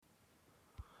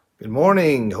Good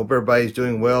morning. Hope everybody's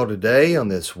doing well today on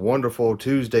this wonderful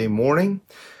Tuesday morning.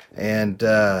 And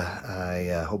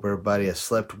I hope everybody has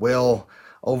slept well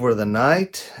over the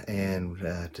night. And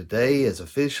today is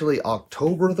officially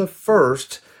October the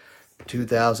 1st,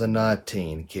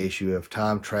 2019. In case you have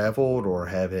time traveled or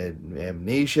have had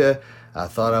amnesia, I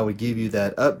thought I would give you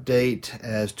that update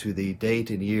as to the date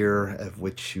and year of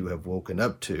which you have woken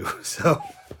up to. So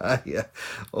I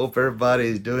hope everybody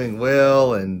is doing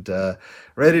well and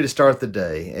ready to start the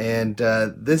day. And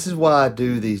this is why I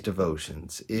do these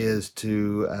devotions, is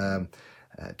to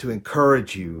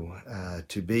encourage you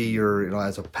to be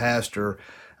as a pastor.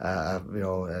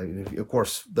 Of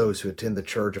course, those who attend the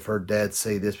church have heard Dad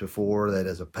say this before, that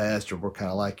as a pastor, we're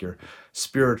kind of like your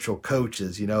spiritual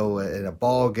coaches. In a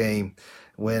ball game,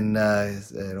 when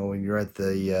you're at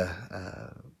the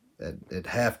at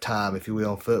halftime, if you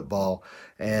will, in football,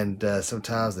 and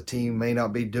sometimes the team may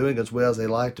not be doing as well as they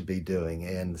like to be doing,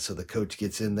 and so the coach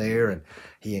gets in there and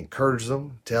he encourages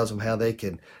them, tells them how they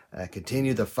can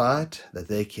continue the fight, that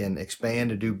they can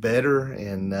expand and do better,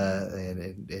 and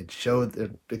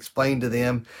explain to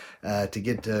them to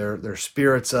get their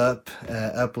spirits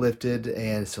uplifted,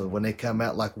 and so when they come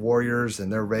out like warriors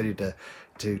and they're ready to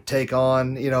take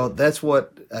on, that's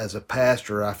what, as a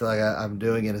pastor, I feel like I'm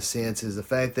doing, in a sense, is the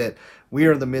fact that we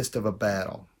are in the midst of a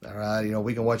battle. All right.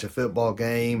 We can watch a football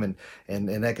game and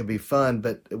that can be fun,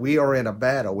 but we are in a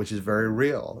battle, which is very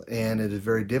real, and it is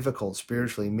very difficult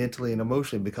spiritually, mentally, and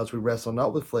emotionally, because we wrestle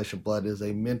not with flesh and blood. It is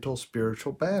a mental,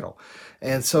 spiritual battle.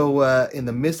 And so in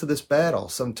the midst of this battle,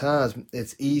 sometimes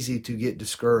it's easy to get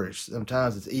discouraged.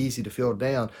 Sometimes it's easy to feel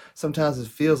down. Sometimes it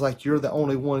feels like you're the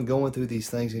only one going through these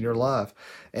things in your life.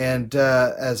 And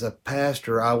as a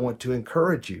pastor, I want to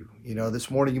encourage you.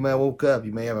 This morning you may have woke up,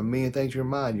 you may have a million things in your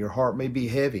mind, your heart may be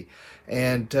heavy.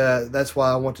 And that's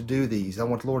why I want to do these. I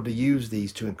want the Lord to use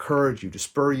these to encourage you, to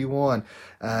spur you on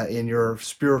in your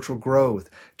spiritual growth,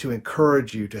 to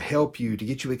encourage you, to help you, to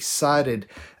get you excited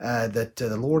that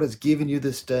the Lord has given you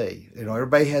this day.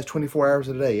 Everybody has 24 hours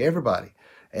a day, everybody.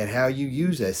 And how you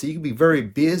use that. So you can be very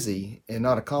busy and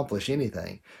not accomplish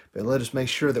anything. But let us make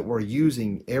sure that we're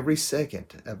using every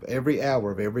second of every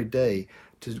hour of every day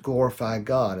to glorify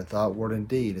God in thought, word, and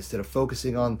deed. Instead of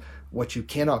focusing on what you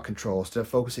cannot control, instead of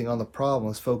focusing on the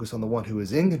problems, focus on the one who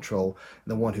is in control,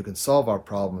 and the one who can solve our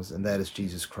problems, and that is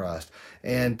Jesus Christ.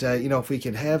 And if we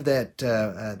can have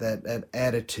that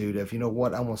attitude of,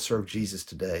 what, I want to serve Jesus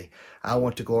today. I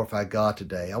want to glorify God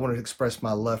today. I want to express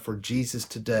my love for Jesus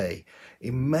today.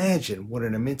 Imagine what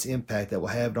an immense impact that will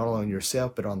have, not only on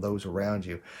yourself but on those around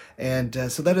you.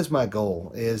 And so that is my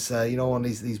goal. Is on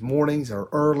these mornings are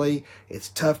early. It's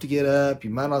tough to get up. You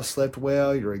might not have slept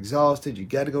well. You're exhausted. You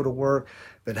got to go to work.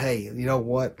 But hey, you know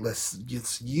what? Let's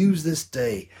use this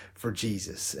day for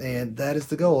Jesus. And that is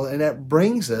the goal. And that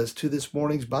brings us to this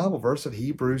morning's Bible verse of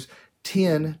Hebrews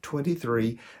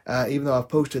 10:23. Even though I've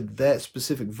posted that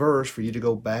specific verse for you to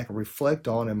go back and reflect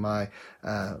on my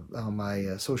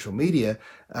social media,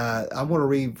 I want to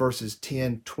read verses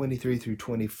 10:23 through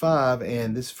 25,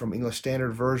 and this is from English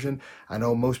Standard Version. I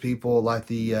know most people like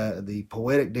the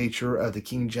poetic nature of the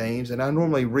King James, and I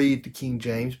normally read the King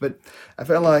James, but I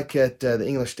felt like the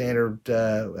English Standard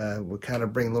would kind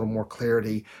of bring a little more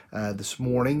clarity this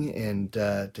morning, and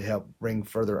to help bring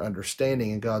further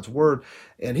understanding in God's Word.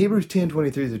 And Hebrews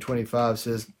 10:23 through 25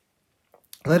 says,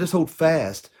 "Let us hold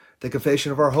fast the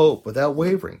confession of our hope without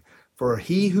wavering, for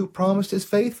he who promised is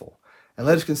faithful. And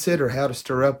let us consider how to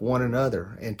stir up one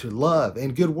another and to love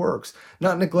and good works,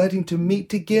 not neglecting to meet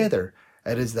together,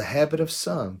 as is the habit of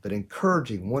some, but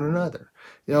encouraging one another."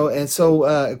 And so,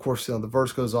 of course, the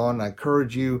verse goes on. I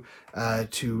encourage you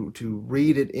to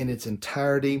read it in its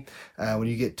entirety when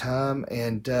you get time,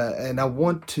 and I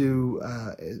want to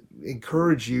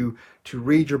encourage you to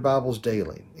read your Bibles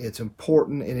daily. It's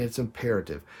important and it's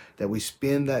imperative that we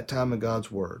spend that time in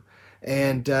God's Word.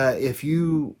 And if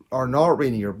you are not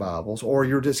reading your Bibles, or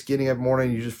you're just getting up in the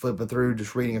morning, you're just flipping through,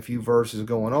 just reading a few verses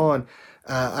going on,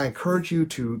 I encourage you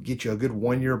to get you a good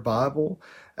one-year Bible,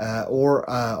 or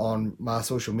on my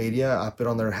social media, I put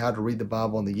on there how to read the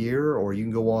Bible in the year, or you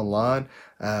can go online,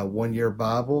 one-year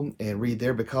Bible, and read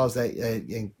there, because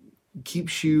that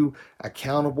keeps you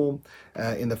accountable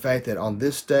in the fact that on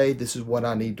this day, this is what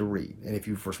I need to read. And if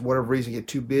you, for whatever reason, get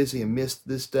too busy and miss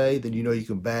this day, then you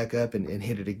can back up and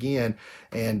hit it again.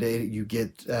 And you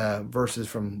get verses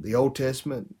from the Old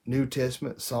Testament, New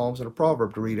Testament, Psalms, and a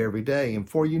proverb to read every day. And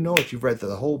before you know it, you've read through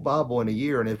the whole Bible in a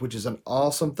year, and which is an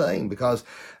awesome thing, because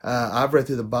I've read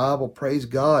through the Bible. Praise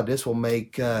God. This will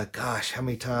make, how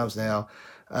many times now?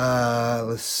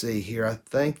 Let's see here. I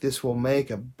think this will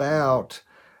make about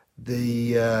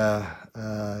the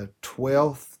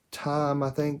 12th time, I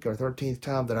think, or 13th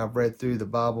time that I've read through the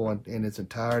Bible in its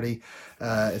entirety.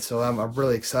 And so I'm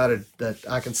really excited that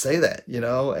I can say that,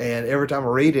 and every time I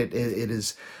read it, it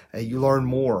is, you learn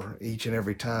more each and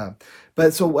every time.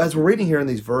 But so as we're reading here in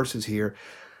these verses here,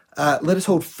 let us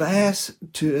hold fast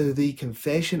to the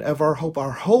confession of our hope.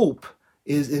 Our hope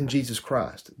is in Jesus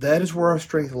Christ. That is where our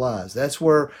strength lies. That's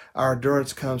where our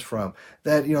endurance comes from.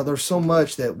 That, there's so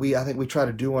much that I think we try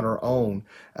to do on our own,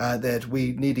 that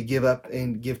we need to give up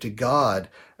and give to God,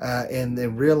 and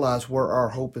then realize where our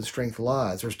hope and strength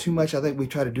lies. There's too much I think we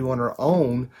try to do on our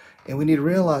own, and we need to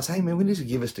realize, hey man, we need to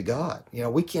give this to God.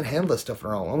 We can't handle this stuff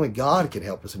on our own. Only God can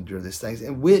help us endure these things,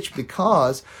 and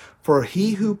because for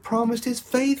he who promised is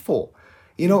faithful.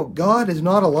 God is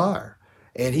not a liar.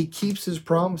 And he keeps his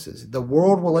promises. The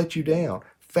world will let you down.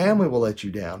 Family will let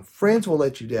you down. Friends will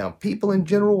let you down. People in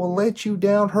general will let you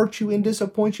down, hurt you, and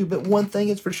disappoint you. But one thing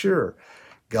is for sure,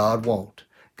 God won't.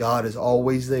 God is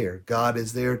always there. God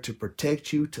is there to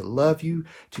protect you, to love you,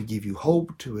 to give you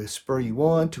hope, to spur you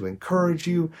on, to encourage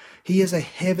you. He is a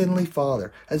heavenly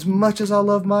Father. As much as I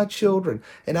love my children,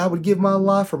 and I would give my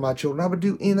life for my children, I would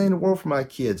do anything in the world for my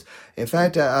kids. In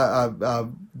fact,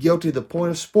 I'm guilty to the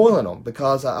point of spoiling them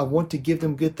because I want to give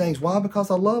them good things. Why? Because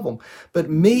I love them. But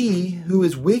me, who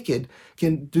is wicked,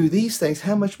 can do these things.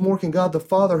 How much more can God the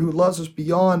Father, who loves us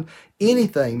beyond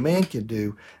anything man can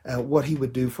do, what he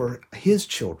would do for his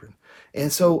children?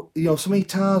 And so, so many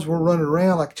times we're running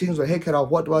around like chickens with their head cut off.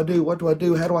 What do I do? What do I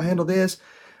do? How do I handle this?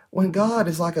 When God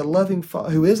is like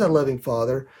who is a loving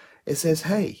Father, it says,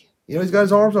 hey, he's got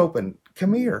his arms open.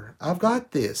 Come here. I've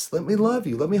got this. Let me love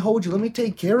you. Let me hold you. Let me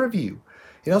take care of you.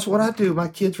 That's what I do. My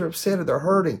kids are upset or they're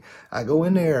hurting. I go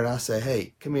in there and I say,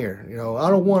 hey, come here. I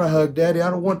don't want a hug, Daddy.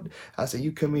 I say,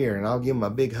 you come here, and I'll give them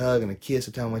a big hug and a kiss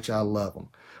and tell them how much I love them.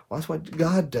 Well, that's what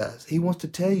God does. He wants to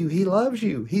tell you he loves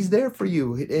you. He's there for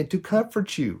you and to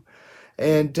comfort you.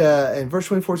 And verse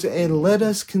 24 says, and let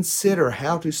us consider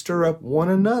how to stir up one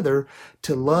another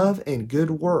to love and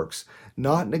good works,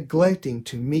 not neglecting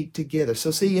to meet together. So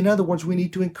see, in other words, we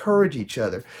need to encourage each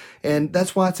other. And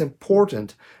that's why it's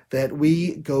important that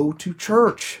we go to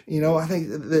church. I think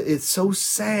that it's so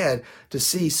sad to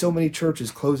see so many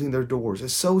churches closing their doors.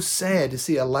 It's so sad to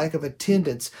see a lack of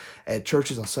attendance at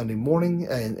churches on Sunday morning,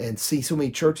 and see so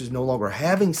many churches no longer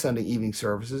having Sunday evening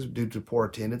services due to poor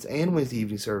attendance, and Wednesday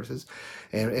evening services.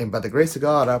 And by the grace of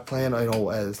God, I plan,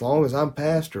 as long as I'm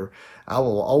pastor, I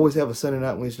will always have a Sunday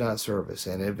night, Wednesday night service.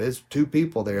 And if it's 2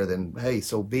 people there, then hey,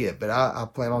 so be it. But I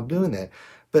plan on doing that.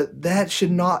 But that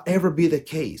should not ever be the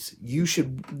case. You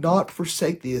should not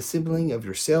forsake the assembling of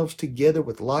yourselves together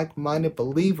with like-minded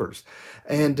believers.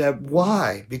 And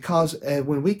why? Because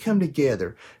when we come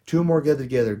together, 2 or more gather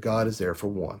together, God is there for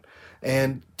 1.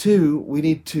 And 2, we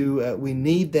need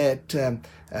that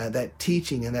that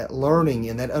teaching and that learning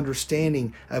and that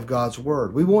understanding of God's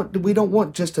word. We don't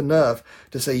want just enough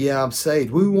to say, yeah, I'm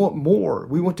saved. We want more.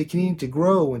 We want to continue to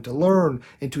grow and to learn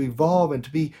and to evolve and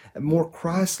to be more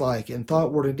Christ-like in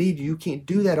thought, word, and deed. You can't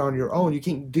do that on your own. You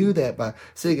can't do that by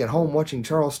sitting at home watching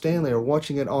Charles Stanley or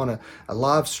watching it on a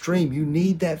live stream. You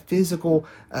need that physical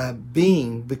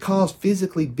being, because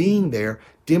physically being there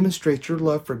demonstrates your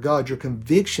love for God, your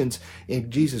convictions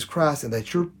in Jesus Christ, and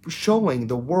that you're showing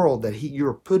the world that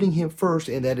you're putting him first,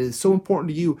 and that it is so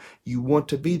important to you. You want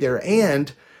to be there.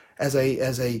 And as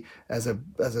a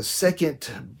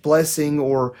second blessing,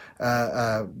 or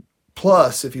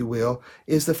plus, if you will,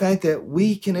 is the fact that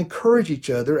we can encourage each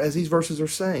other, as these verses are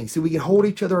saying. See, we can hold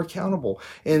each other accountable.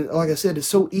 And like I said, it's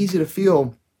so easy to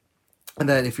feel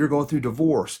that if you're going through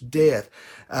divorce, death,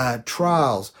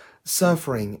 trials,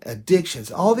 suffering,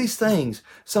 addictions, all these things,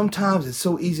 sometimes it's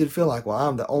so easy to feel like, well,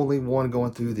 I'm the only one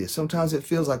going through this. Sometimes it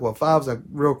feels like, well, if I was a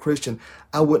real Christian,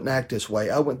 I wouldn't act this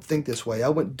way. I wouldn't think this way. I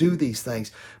wouldn't do these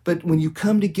things. But when you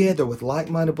come together with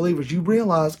like-minded believers, you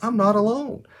realize I'm not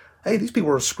alone. Hey, these people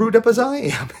are screwed up as I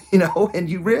am, and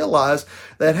you realize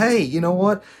that, hey, you know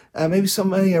what? Maybe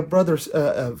somebody, a brother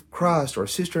of Christ or a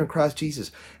sister in Christ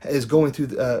Jesus, is going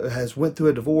through, has went through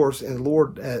a divorce, and the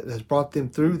Lord has brought them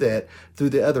through that,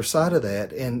 through the other side of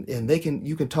that, and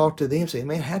you can talk to them, say,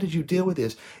 man, how did you deal with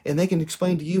this? And they can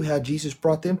explain to you how Jesus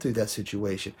brought them through that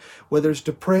situation. Whether it's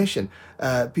depression,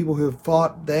 people who have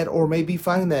fought that or maybe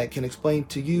fighting that can explain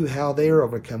to you how they're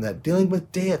overcome that. Dealing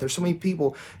with death, there's so many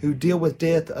people who deal with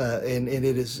death, and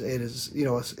it is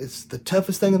it's the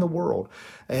toughest thing in the world.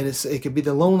 And it can be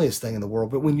the loneliest thing in the world.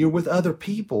 But when you're with other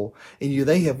people and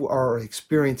they are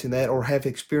experiencing that or have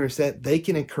experienced that, they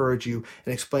can encourage you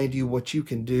and explain to you what you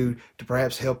can do to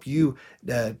perhaps help you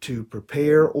to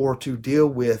prepare or to deal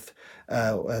with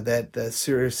that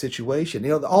serious situation.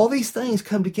 All these things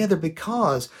come together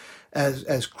because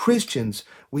as Christians,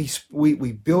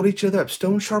 we build each other up.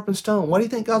 Stone sharpens stone. Why do you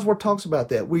think God's word talks about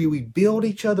that? We build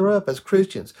each other up as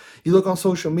Christians. You look on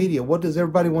social media, what does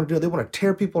everybody want to do? They want to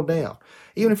tear people down.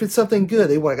 Even if it's something good,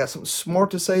 they want to got something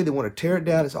smart to say, they want to tear it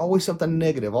down. It's always something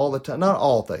negative all the time. Not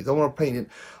all things. I want to paint it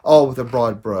all with a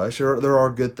broad brush. There are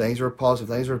good things, there are positive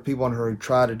things, there are people on here who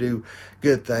try to do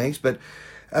good things, but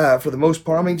for the most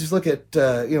part, I mean, just look at,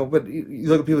 but you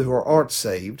look at people who aren't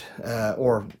saved,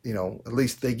 or, at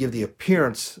least they give the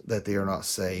appearance that they are not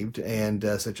saved, and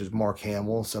such as Mark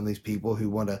Hamill, some of these people who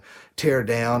want to tear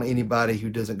down anybody who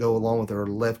doesn't go along with their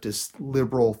leftist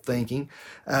liberal thinking.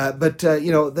 But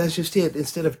that's just it.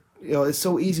 Instead of, it's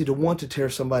so easy to want to tear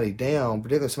somebody down,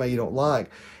 particularly somebody you don't like.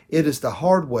 It is the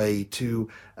hard way to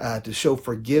show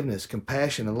forgiveness,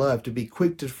 compassion, and love, to be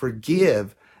quick to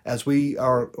forgive as we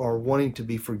are wanting to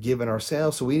be forgiven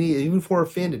ourselves. So we need, even if we're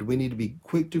offended, we need to be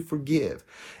quick to forgive,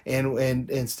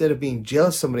 and instead of being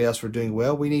jealous of somebody else for doing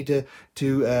well, we need to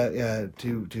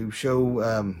show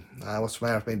what's the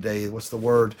matter with me today? What's the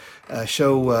word?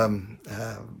 Show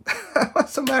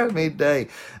what's the matter with me today?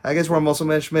 I guess we're on so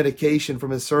much medication from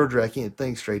his surgery, I can't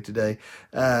think straight today.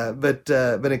 But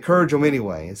encourage them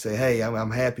anyway and say, hey,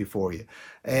 I'm happy for you.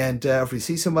 And if we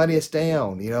see somebody that's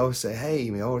down, say, hey,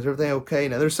 is everything okay?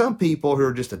 Now, there's some people who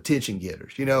are just attention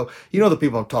getters. You know the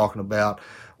people I'm talking about.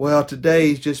 Well,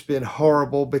 today's just been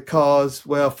horrible because,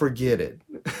 well, forget it.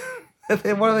 And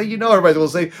then everybody's going to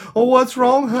say, oh, what's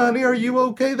wrong, honey? Are you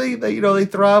okay? They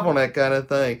thrive on that kind of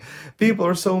thing. People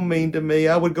are so mean to me.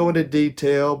 I would go into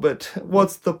detail, but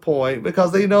what's the point?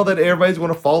 Because they know that everybody's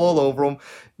going to fall all over them.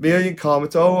 Million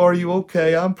comments. Oh, are you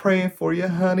okay? I'm praying for you,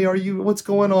 honey. What's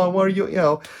going on? What are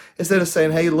you, instead of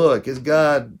saying, hey, look, is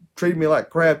God treating me like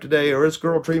crap today, or this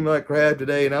girl treating me like crap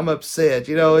today, and I'm upset,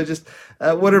 it's just,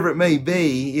 whatever it may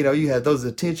be, you have those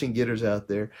attention getters out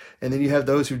there, and then you have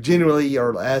those who genuinely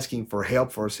are asking for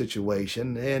help for a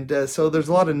situation, and so there's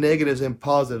a lot of negatives and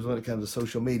positives when it comes to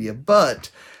social media,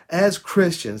 but as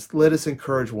Christians, let us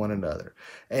encourage one another.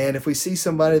 And if we see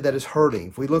somebody that is hurting,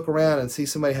 if we look around and see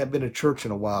somebody have been to church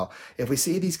in a while, if we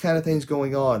see these kind of things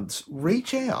going on,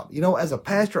 reach out. As a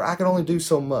pastor, I can only do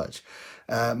so much.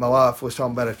 My wife was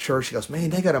talking about a church. She goes, man,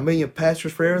 they got 1 million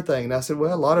pastors for everything. And I said,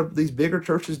 well, a lot of these bigger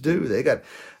churches do. They got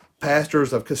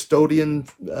pastors of custodian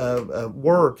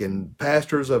work, and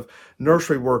pastors of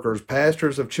nursery workers,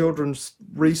 pastors of children's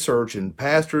research, and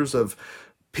pastors of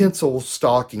pencil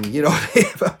stocking. They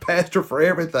have a pastor for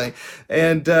everything.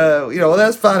 And,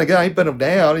 that's fine and good. I ain't putting them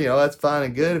down. That's fine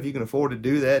and good if you can afford to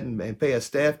do that and pay a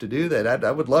staff to do that.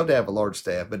 I would love to have a large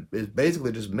staff, but it's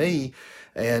basically just me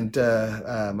and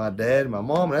my dad and my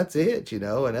mom, and that's it, and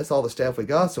that's all the staff we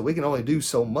got, so we can only do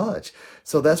so much.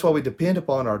 So that's why we depend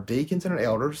upon our deacons and our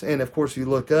elders. And of course, if you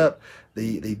look up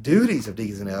the duties of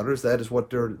deacons and elders, that is what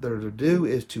they're to do,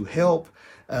 is to help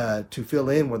to fill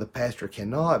in where the pastor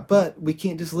cannot. But we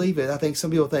can't just leave it. I think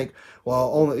some people think,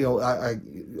 well, only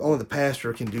only the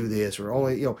pastor can do this, or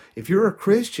only if you're a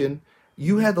Christian,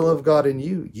 you have the love of God in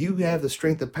you. You have the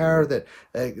strength and power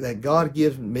that God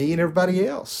gives me and everybody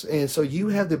else. And so you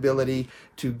have the ability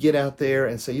to get out there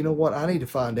and say, you know what, I need to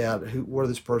find out where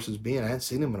this person's been. I haven't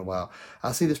seen him in a while.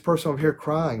 I see this person over here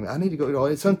crying. I need to go,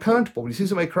 it's uncomfortable. When you see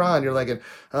somebody crying, you're thinking,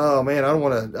 oh man, I don't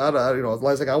want to, the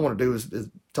last thing I want to do is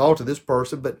talk to this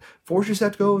person. But force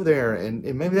yourself to go over there, and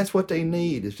maybe that's what they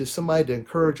need, is just somebody to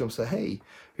encourage them, say, hey,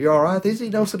 you're all right.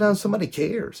 Sometimes somebody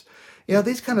cares.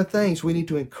 These kind of things, we need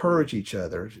to encourage each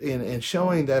other in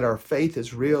showing that our faith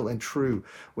is real and true.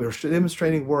 We're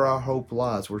demonstrating where our hope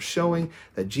lies. We're showing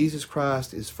that Jesus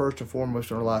Christ is first and foremost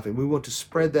in our life, and we want to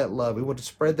spread that love. We want to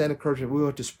spread that encouragement. We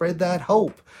want to spread that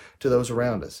hope to those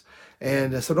around us.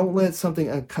 And so don't let something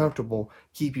uncomfortable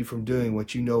keep you from doing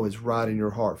what you know is right in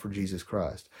your heart for Jesus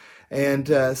Christ. And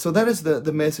so that is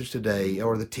the message today,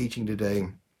 or the teaching today,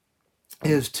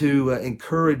 is to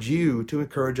encourage you to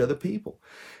encourage other people.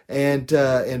 And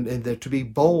to be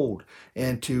bold,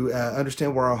 and to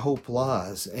understand where our hope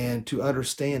lies, and to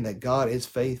understand that God is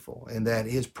faithful, and that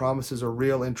His promises are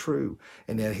real and true,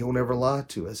 and that He will never lie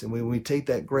to us. And when we take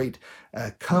that great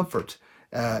comfort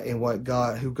in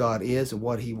who God is and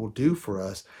what He will do for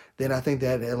us, then I think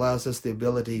that allows us the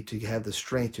ability to have the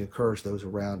strength to encourage those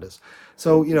around us.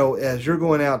 So, as you're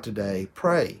going out today,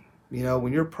 pray.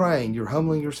 When you're praying, you're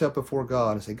humbling yourself before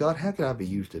God and say, God, how can I be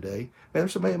used today? Maybe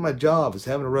there's somebody at my job is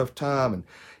having a rough time, and,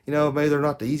 maybe they're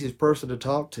not the easiest person to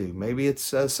talk to. Maybe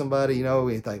it's somebody,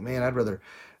 you think, man, I'd rather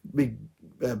be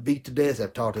beat to death.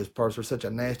 I've talked to this person, they're such a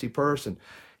nasty person.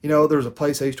 There's a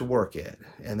place I used to work at,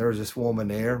 and there was this woman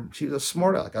there. She was a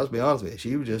smart aleck. I'll be honest with you.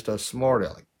 She was just a smart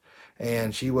aleck.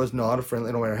 And she was not a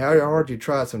friendly, no matter how hard you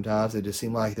tried sometimes, it just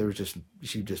seemed like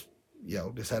she just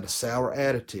just had a sour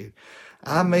attitude.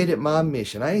 I made it my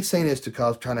mission. I ain't saying this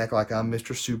because I'm trying to act like I'm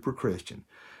Mr. Super Christian,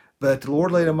 but the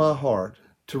Lord laid in my heart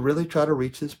to really try to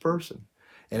reach this person.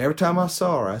 And every time I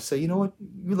saw her, I say, you know what?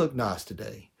 You look nice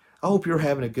today. I hope you're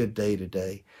having a good day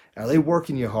today. Are they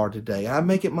working you hard today? I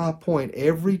make it my point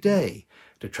every day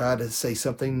to try to say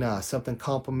something nice, something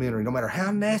complimentary. No matter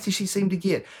how nasty she seemed to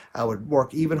get, I would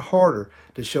work even harder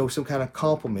to show some kind of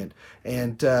compliment.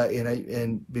 And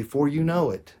before you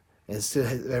know it,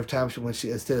 every time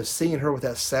instead of seeing her with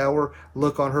that sour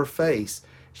look on her face,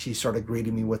 she started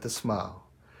greeting me with a smile.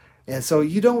 And so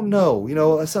you don't know,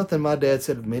 that's something my dad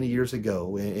said many years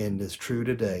ago, and is true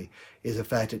today, is the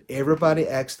fact that everybody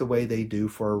acts the way they do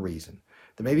for a reason.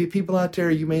 There may be people out there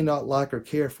you may not like or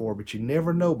care for, but you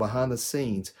never know behind the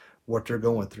scenes what they're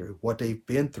going through, what they've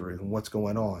been through, and what's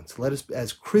going on. So let us,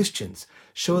 as Christians,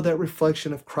 show that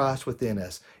reflection of Christ within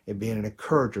us and being an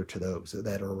encourager to those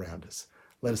that are around us.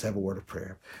 Let us have a word of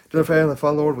prayer. Dear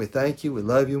Father, Lord, we thank you, we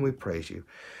love you, and we praise you.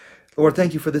 Lord,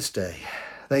 thank you for this day.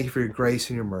 Thank you for your grace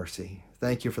and your mercy.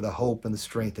 Thank you for the hope and the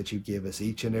strength that you give us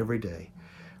each and every day.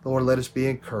 Lord, let us be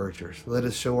encouragers. Let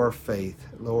us show our faith.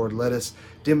 Lord, let us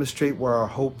demonstrate where our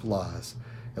hope lies.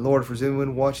 And Lord, if there's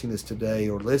anyone watching this today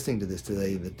or listening to this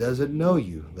today that doesn't know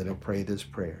you, let them pray this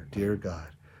prayer. Dear God,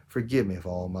 forgive me of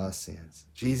all my sins.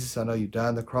 Jesus, I know you died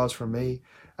on the cross for me.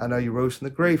 I know you rose from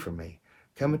the grave for me.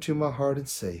 Come into my heart and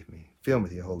save me. Fill me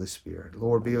with your Holy Spirit.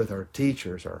 Lord, be with our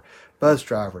teachers, our bus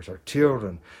drivers, our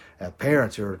children, our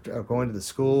parents who are going to the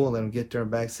school, and let them get there and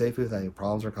back safely without any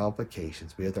problems or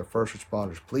complications. Be with our first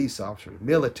responders, police officers,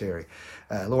 military.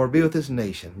 Lord, be with this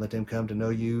nation. Let them come to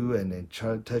know you and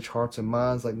touch hearts and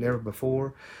minds like never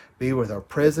before. Be with our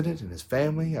president and his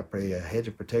family. I pray a hedge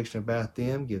of protection about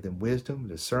them. Give them wisdom,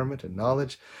 discernment, and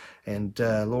knowledge. And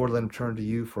Lord, let them turn to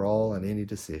you for all and any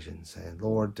decisions. And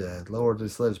Lord,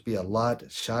 just let us be a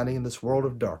light shining in this world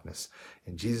of darkness.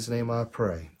 In Jesus' name I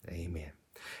pray. Amen.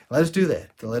 Let us do that.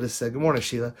 Let us say, good morning,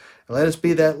 Sheila. Let us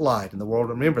be that light in the world.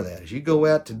 Remember that as you go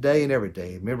out today and every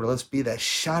day. Remember, let's be that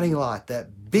shining light,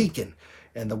 that beacon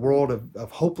in the world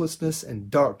of hopelessness and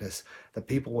darkness. That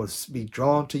people will be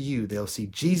drawn to you. They'll see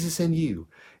Jesus in you,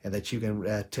 and that you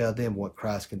can tell them what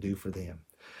Christ can do for them.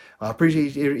 I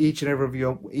appreciate each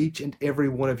and every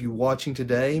one of you watching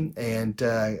today. And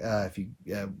if you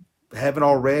haven't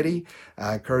already,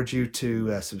 I encourage you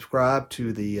to subscribe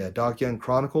to the Doc Young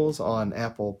Chronicles on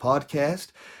Apple Podcast.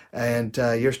 And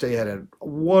yesterday I had a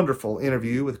wonderful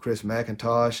interview with Chris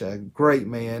McIntosh, a great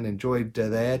man. Enjoyed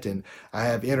that. And I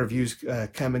have interviews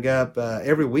coming up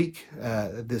every week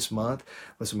this month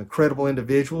with some incredible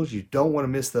individuals. You don't want to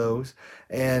miss those.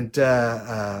 And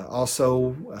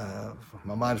also,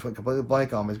 my mind just went completely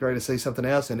blank on me. It's great to say something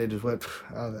else, and it just went,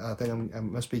 I think I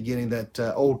must be getting that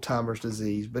old-timer's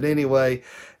disease. But anyway,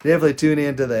 definitely tune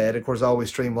into that. Of course, I always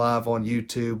stream live on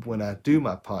YouTube when I do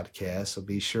my podcast, so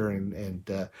be sure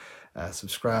and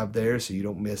subscribe there so you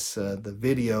don't miss the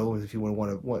video. If you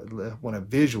want a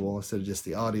visual instead of just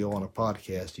the audio on a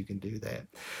podcast, you can do that.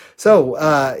 So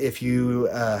if you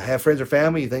have friends or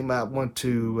family you think might want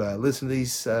to listen to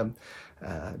these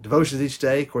devotions each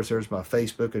day, of course, there's my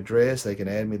Facebook address. They can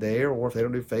add me there, or if they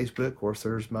don't do Facebook, of course,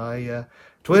 there's my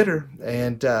Twitter.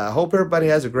 And I hope everybody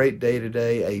has a great day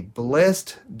today, a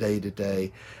blessed day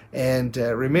today. And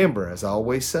remember, as I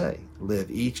always say, live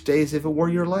each day as if it were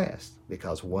your last,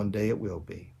 because one day it will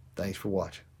be. Thanks for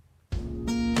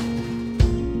watching.